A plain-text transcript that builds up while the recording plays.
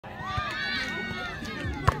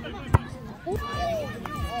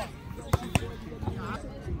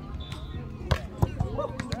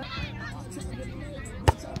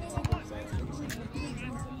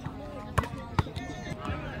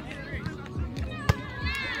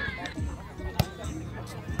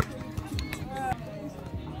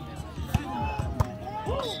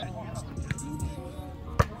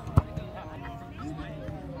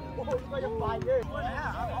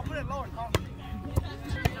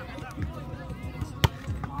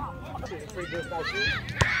Free boost by shoot.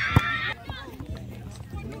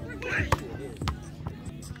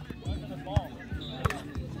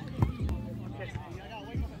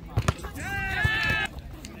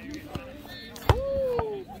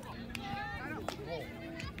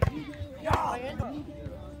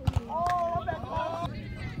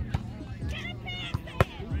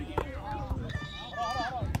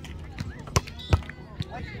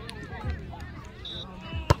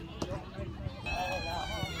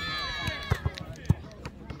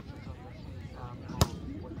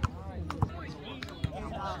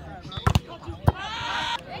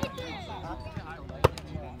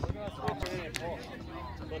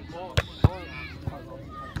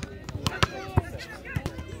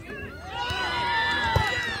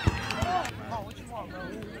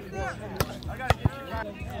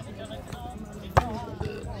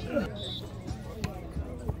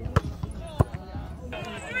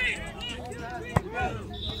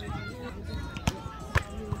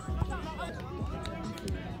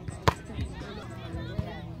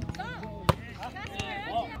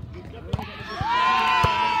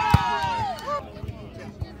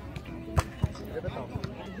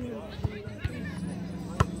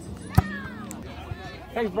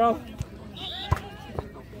 Thanks, bro.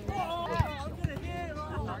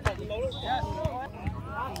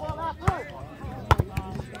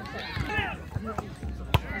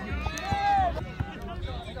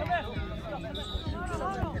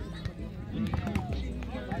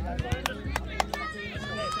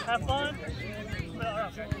 Have fun.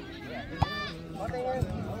 One thing is,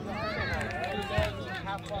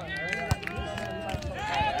 have fun.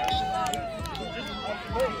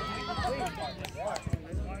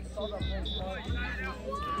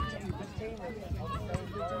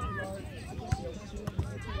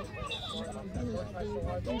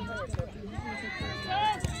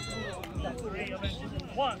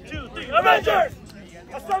 One, two, three, Avengers!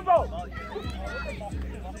 Assemble!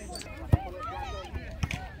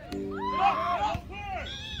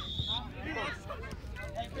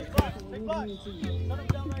 Big block. Shut him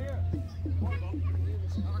down right here.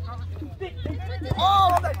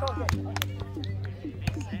 Oh, that goes.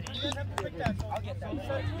 You guys have to pick that. I'll get that.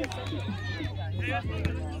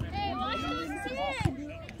 Hey, watch this shit.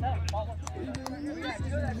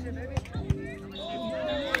 Do that shit, baby.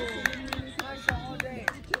 Nice shot all day.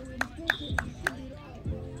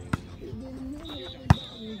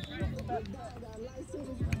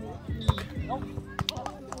 Nope.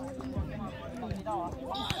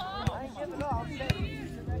 I ain't giving up. I'm staying.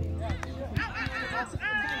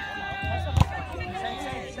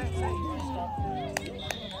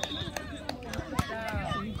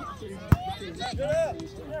 Good up.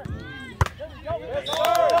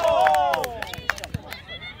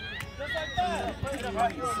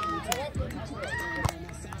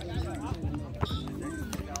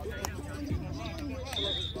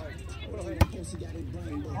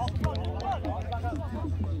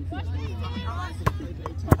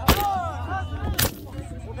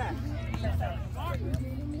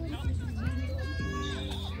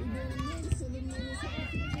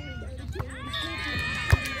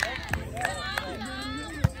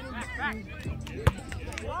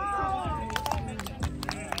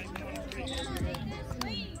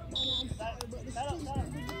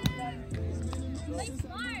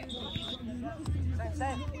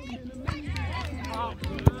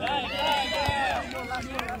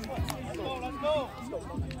 Go. Just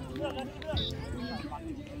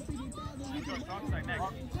like that.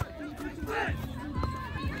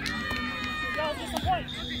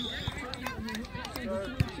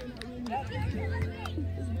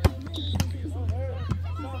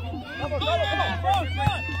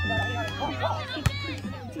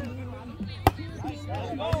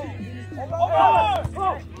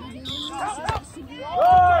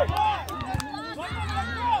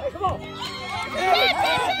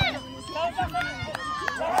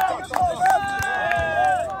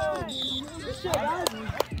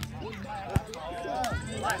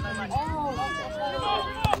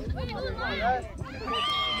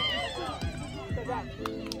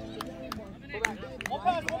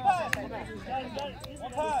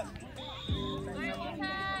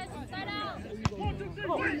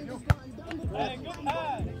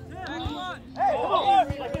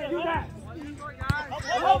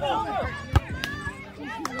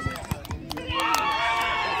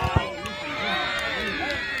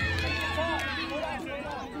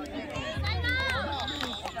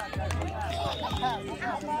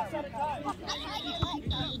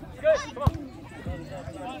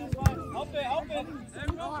 Help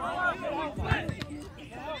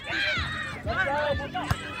it.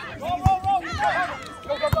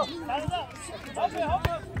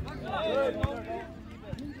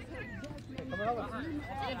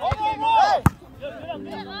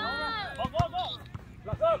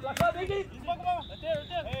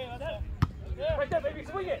 Right there, baby,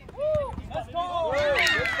 swing it. Let's go.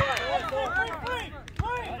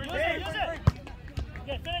 Use it.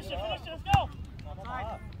 Okay, finish it. Let's go.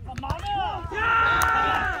 Come on now.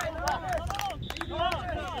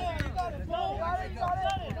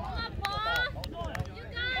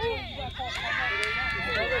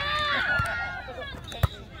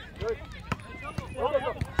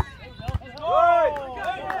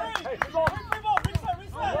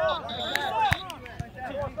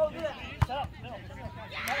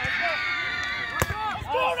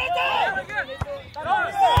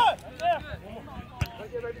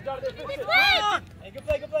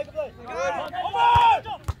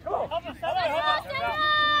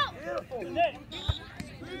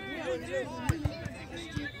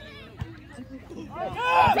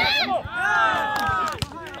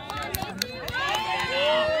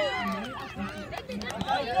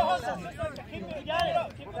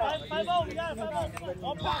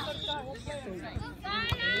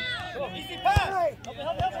 Easy pass! Help!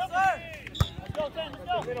 Let's go, Ten, let's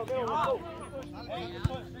go! Middle, let's go! Go! Go, you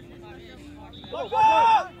go!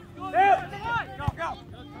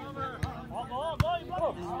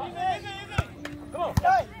 Easy!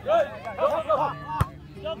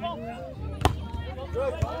 Come on!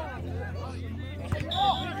 Good! Go!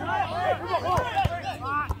 Good!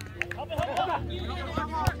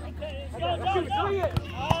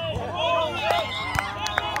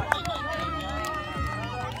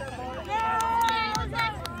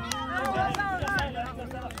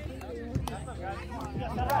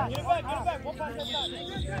 Get it back. One pass that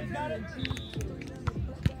side. Got it.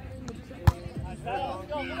 Let's go,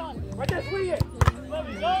 come on. Right there, swing it. Let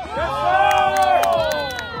me go.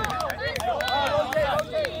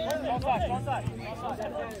 Yes, Onside.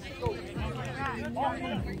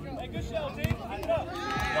 Hey, good shell, team. Let's go.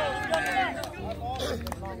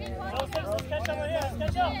 Let's catch up right here.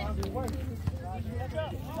 Catch up.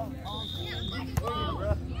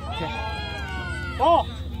 Ball.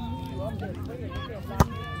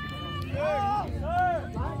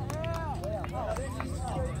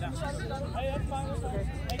 Hey, that's fine.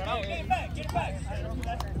 Hey, get it back.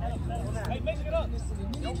 Hey, mix it up.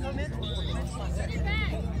 Don't come in. Get it back.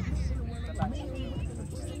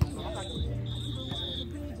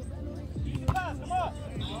 Easy pass, come on.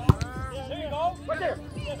 There you go. Right there.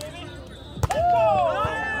 Yeah, baby. Let's go.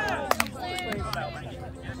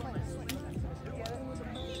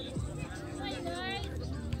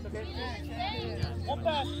 One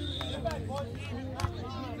pass. Get it back, boys.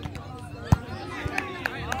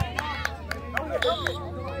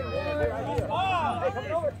 Hey,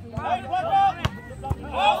 coming over. Hey, flip up.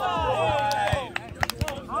 Oh!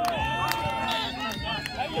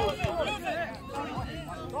 Hey, use it.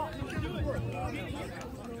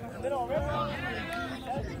 Middle, river.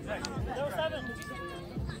 07.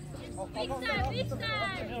 Big side.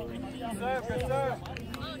 Serve.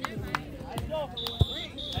 Oh, never mind. Let's go.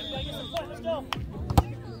 Everybody get some foot. Let's go.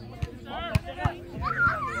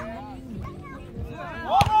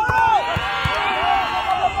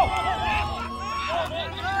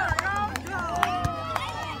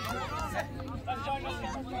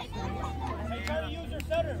 Hey, try to use your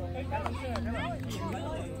setter, okay? That was good, Nico.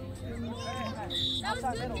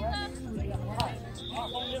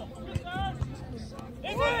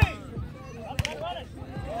 Easy!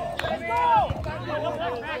 Let's go!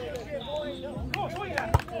 Go, swing that!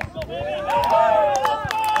 Let's go, baby! Let's go!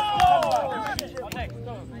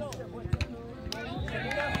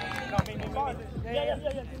 Yeah.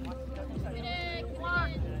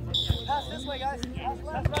 Pass this way, guys.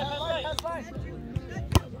 Pass right.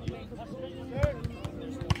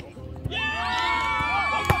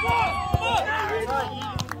 Yeah! Come on!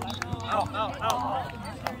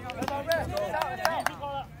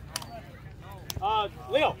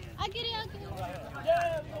 Leo. I'll get it.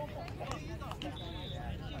 Yeah.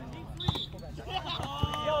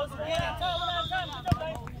 Yo, it's one at a time.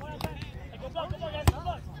 Go block, guys. Go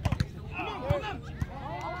block.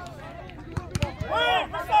 Wait,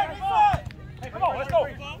 reset. Hey, come on, let's go.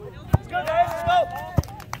 Let's go, guys. Let's go.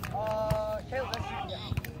 Caleb, let's shoot.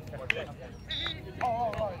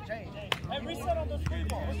 Oh, Jay. Hey, reset on those free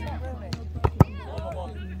balls.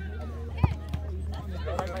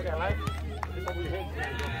 Right.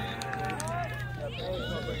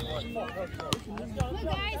 Look,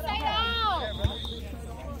 guys, side out.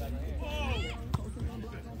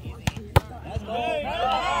 Hey,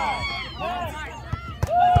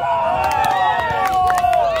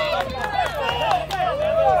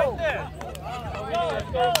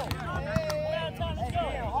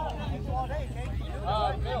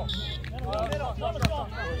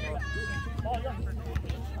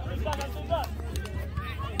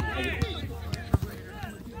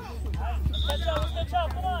 Catch up, let's catch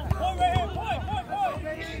up, come on. Point right here, point.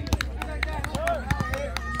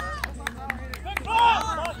 Big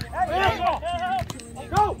block! Hey, go!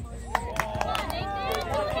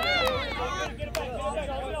 Get it back.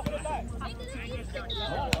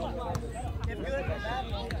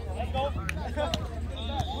 Let's go.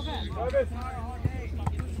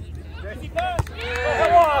 Easy pass.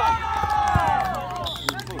 Come on.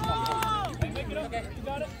 Make it up. You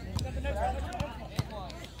got it. You got the next one.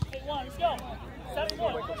 Hit one. Let's go. 7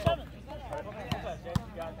 more. 7.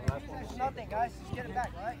 It's nothing, guys. Just get it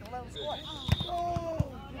back, all right? Don't let them score.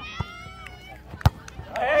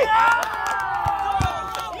 Hey!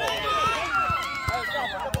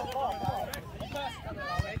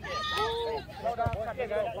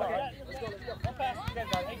 One pass.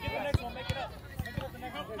 Hey, get the next one. Make it up. Make it up the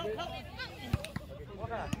next one.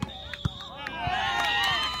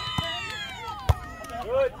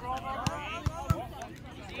 Good.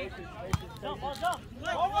 Jump, jump.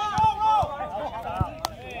 Roll.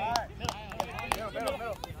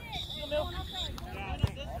 Middle.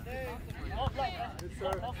 Good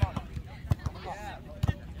serve.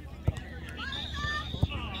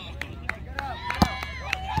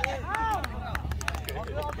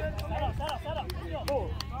 Set up.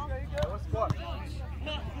 What's the score?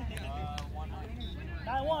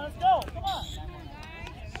 9-1, let's go. Come on.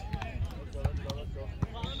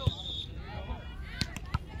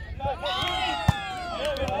 Let's go.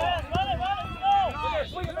 Run it, let's go.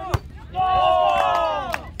 Go!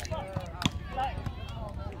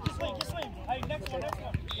 Just swing. Hey, next one.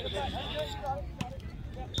 Get it back. You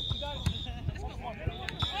got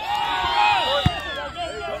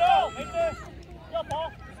it. Go, Paul.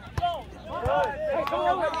 Go. Hey, come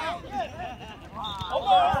on.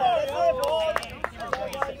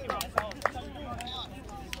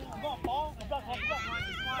 Come on, Paul.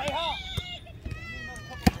 Hey, how?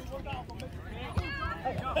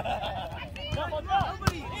 Jump.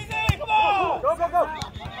 Easy, come on. Go.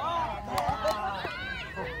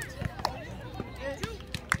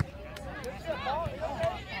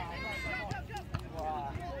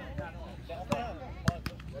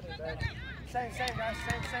 Same, guys.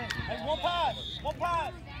 Same. Hey, one pass.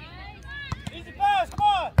 Easy pass, come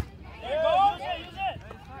on. There you go. Use it.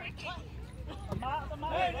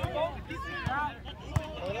 Hey, there you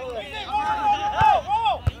go. Easy,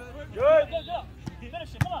 roll. Good.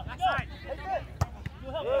 Finish it, come on. Go. You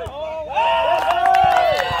help.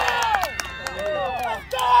 Let's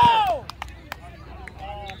go.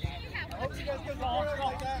 I hope you guys get the ball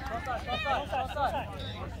like that. Outside.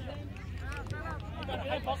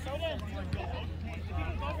 Hey, Paul, throw it in.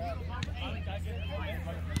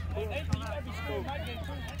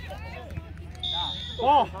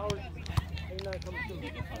 Ball.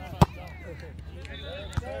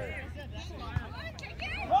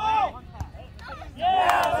 Roll. Yeah,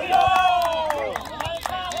 let's go.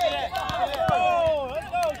 Let's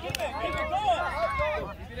go. Keep it going.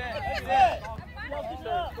 That's it. Keep it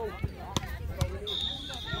up.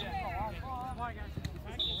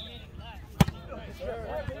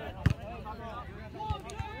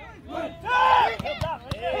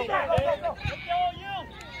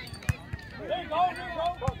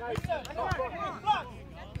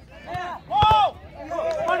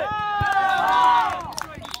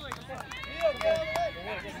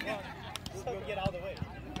 Get out of the way.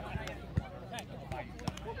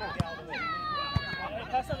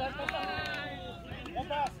 Pass it. One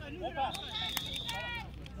pass.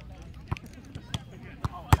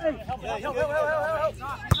 Hey, help.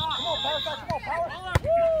 Come on, power.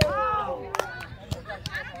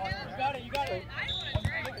 You got it.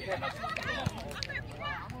 Pass.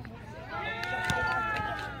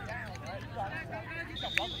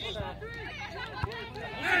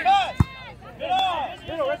 Get on.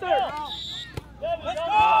 Right there. Let's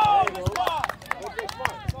go. Good spot.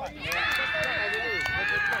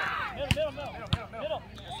 Middle.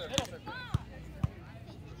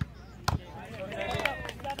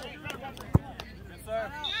 Good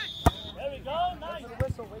serve. There we go. Nice.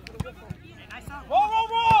 Wait for the whistle.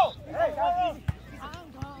 Roll. Hey, guys.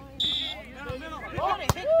 Middle. You gotta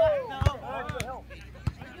hit that now.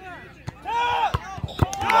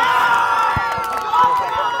 Touch!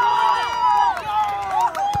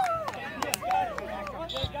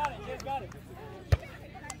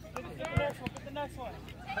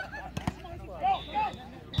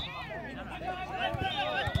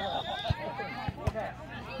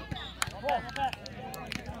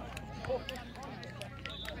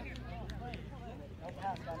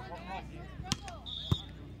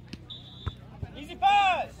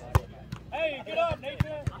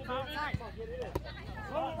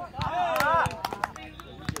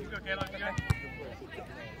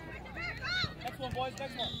 boys.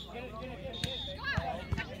 Next one. Get it.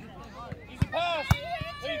 Easy pass.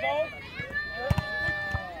 There you go.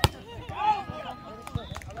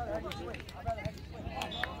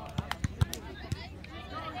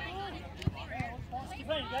 Keep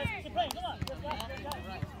playing, guys. Keep playing. Come on.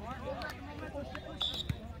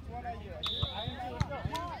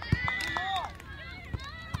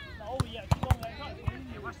 Not over yet. Keep going.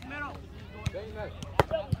 Watch the middle.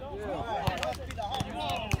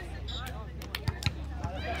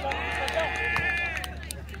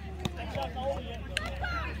 Next shot's not over yet.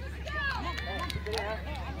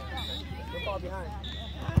 We're far behind.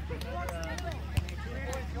 Good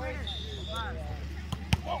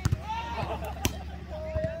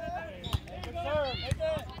serve. Right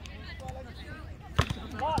there.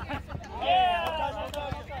 Yeah.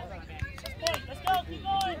 Let's go. Keep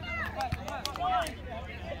going. Keep going.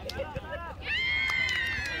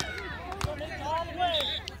 All the way. All the way.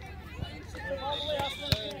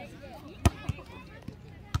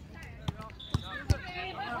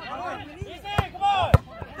 Easy. Come on.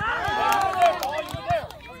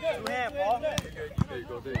 There you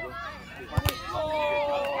go.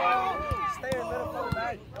 Stay in the middle of the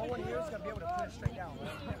bag. No one here is going to be able to put it straight down.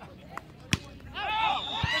 Let's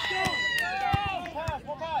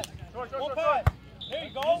go. One pass. There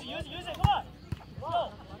you go. Use it. Come on. Go.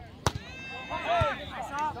 Hey.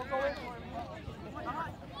 Don't go in for him.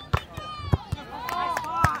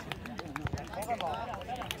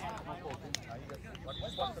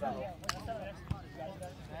 Stop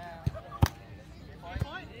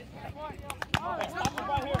him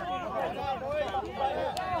right here.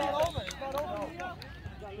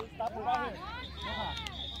 Stop him right here.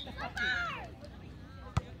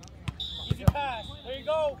 Easy pass. There you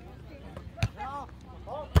go.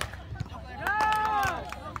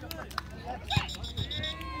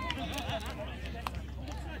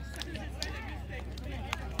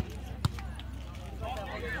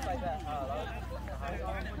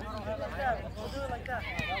 We'll do it like that.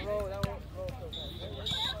 That roll. I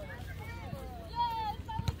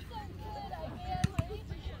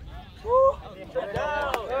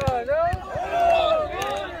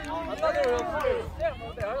thought they were free.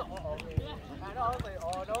 I know, I was like, oh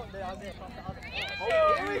no, they're out there across the other. Oh,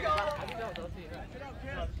 here we go!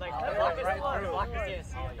 Like,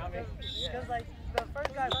 because like, the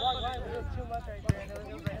first guy blocked line, but it was too much right there, and it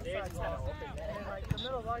was an inside ball. And then like, the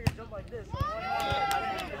middle line, you jump like this. So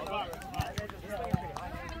one and then just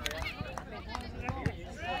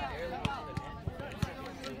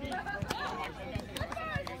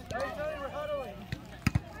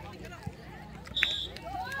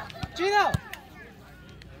Gino!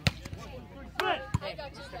 I got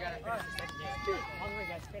you.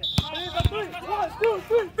 One, two,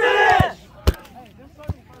 three, finish!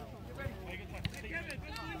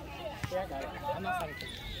 Yeah, I got it. I'm not fighting.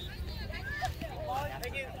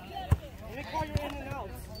 Thank you. Let me call you in and out.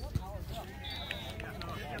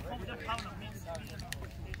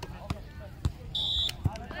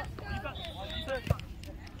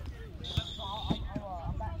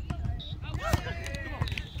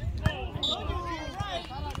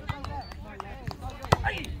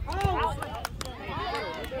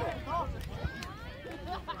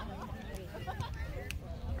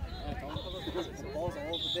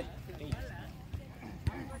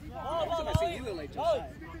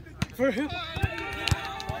 For who?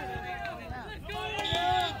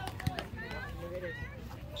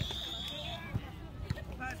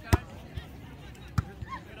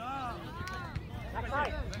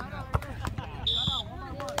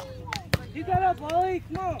 You got up, Ollie.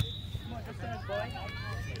 Come on. Come on, just finish, boy.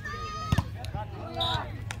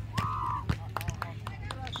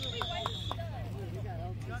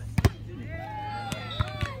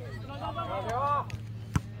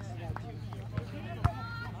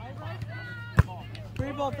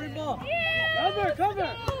 Free ball. Cover.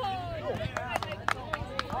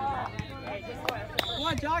 Come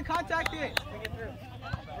on, John, contact it. Bring it through.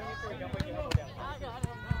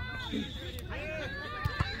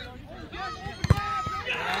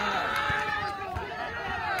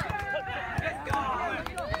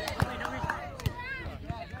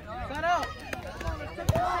 Set up.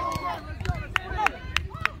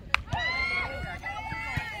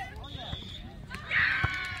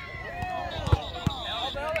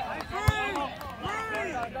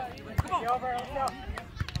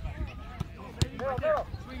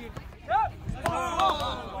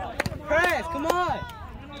 Press, come on.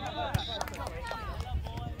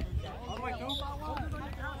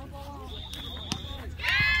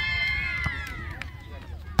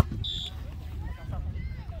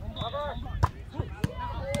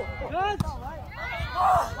 Good.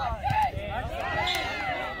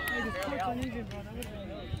 uneven, bro. That would've been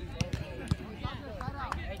good.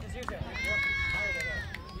 Hey, just use it.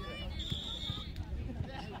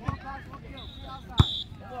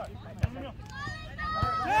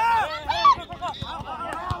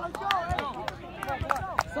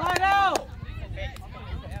 Slide out!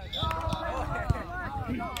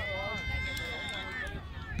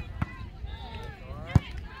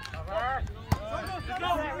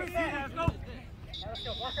 Let's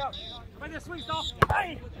go, walk up. Come in there, sweet stuff.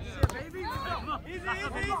 Hey! Baby. Easy.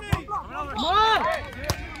 Come on!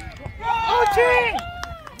 Archie!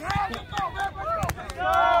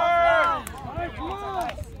 Alright, come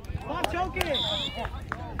on! Stop choking! Use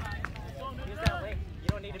that link. You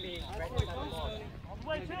don't need to be right beside the ball.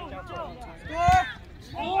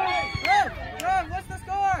 Score! Red, what's the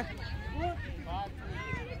score?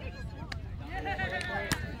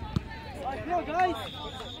 Alright, come on, guys!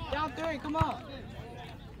 Down 3, come on!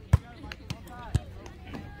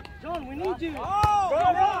 John, we need you! Go! Out!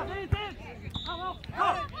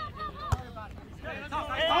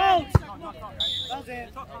 That's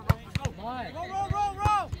it. Come on. Roll!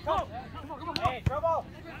 Go! Come on. Hey, trouble!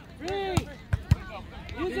 3!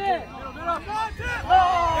 Use it!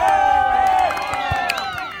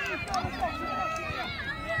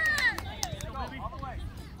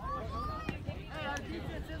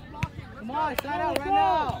 Come on, side out right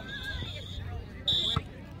now!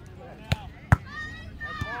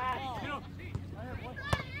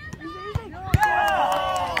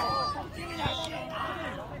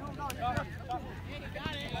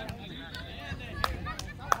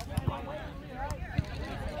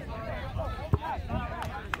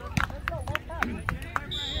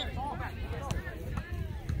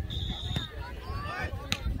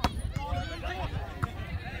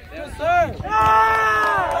 Yes, sir!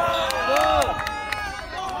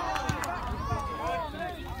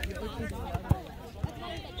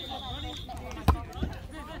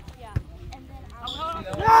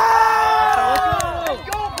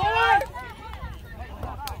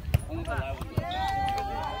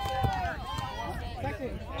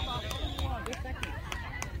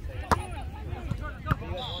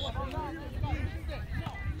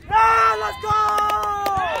 Let's go!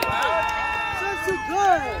 That's too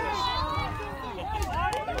good!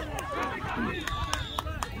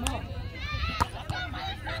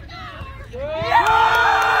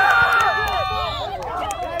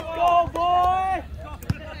 Let's go, boy!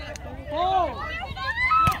 Oh!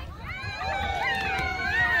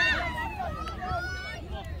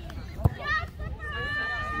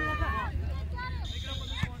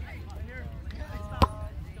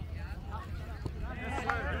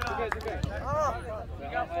 Okay. You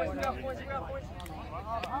got points.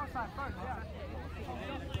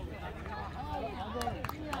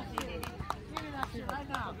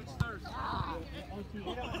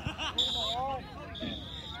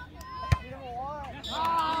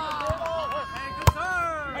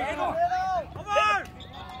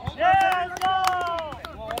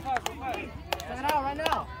 Send it out right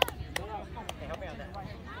now. Hey, help me on that.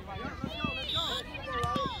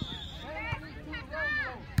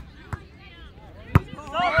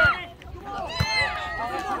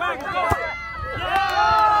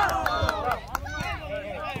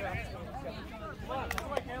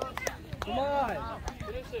 Come on.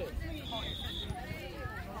 Finish it.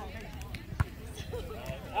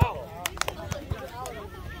 Out.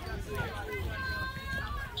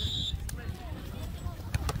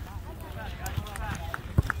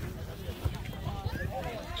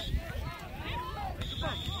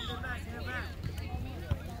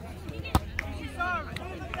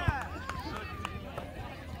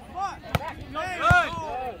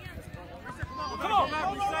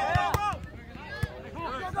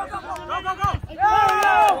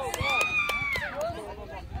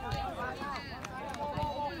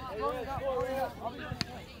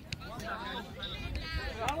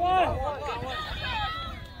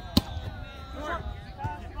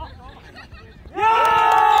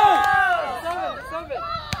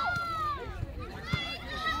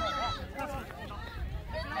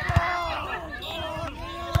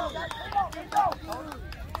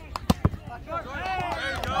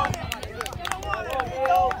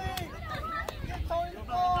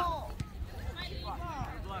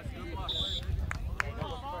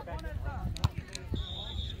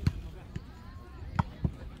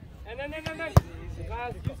 And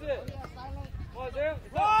guys, use it. Come on, Zero.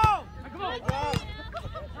 Come on.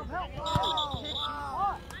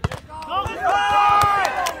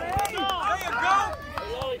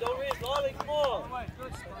 Lolly, don't reach. Lolly, come on.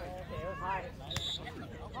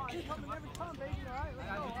 Keep coming every time, baby, all right?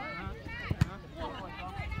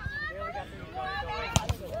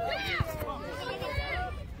 Let's go.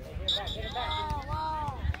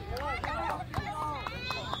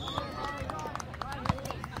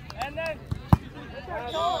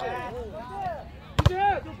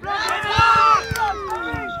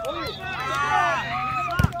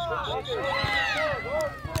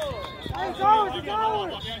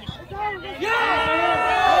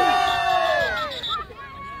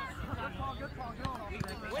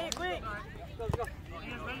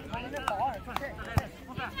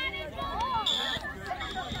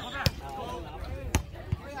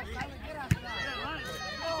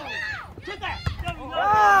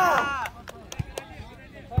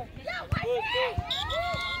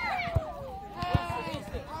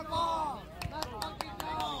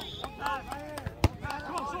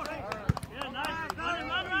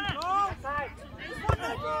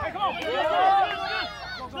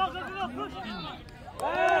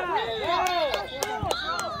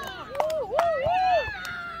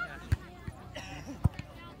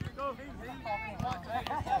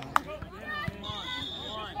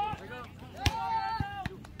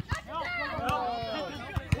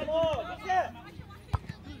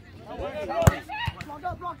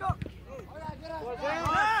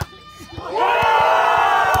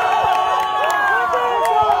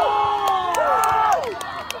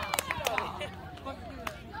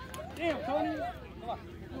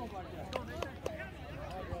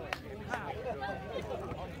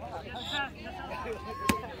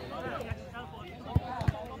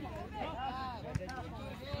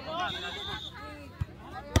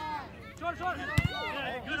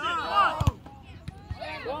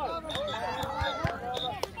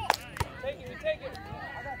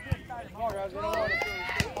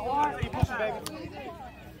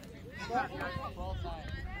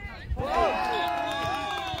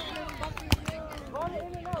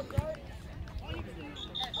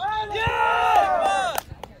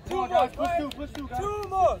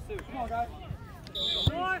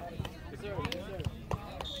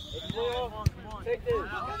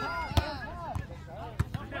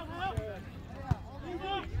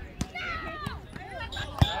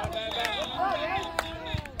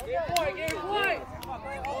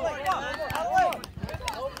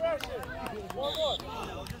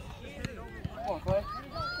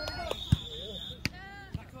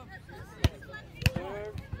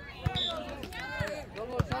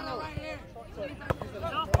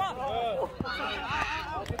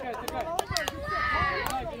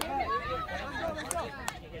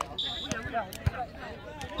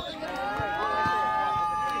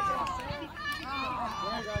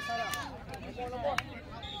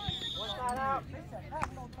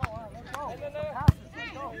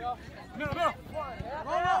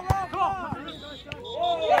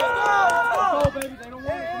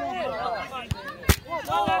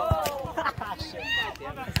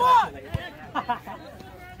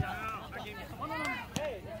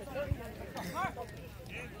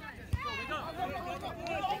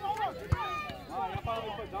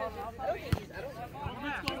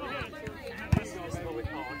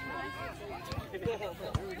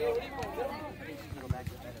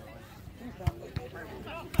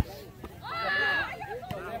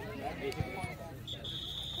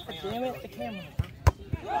 Damn it, the camera.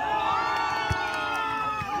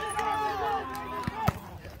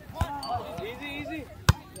 Easy, easy.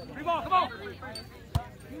 Free ball, come on.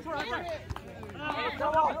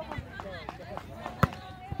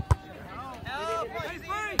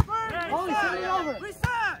 Holy, send it over. Reset.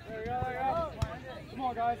 There we go. Come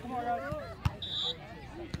on, guys.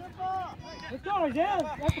 Let's go,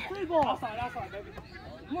 Isaiah. That's a free ball. Outside, baby.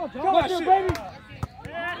 Come on, Joe. Let's do it, baby.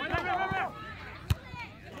 Yeah,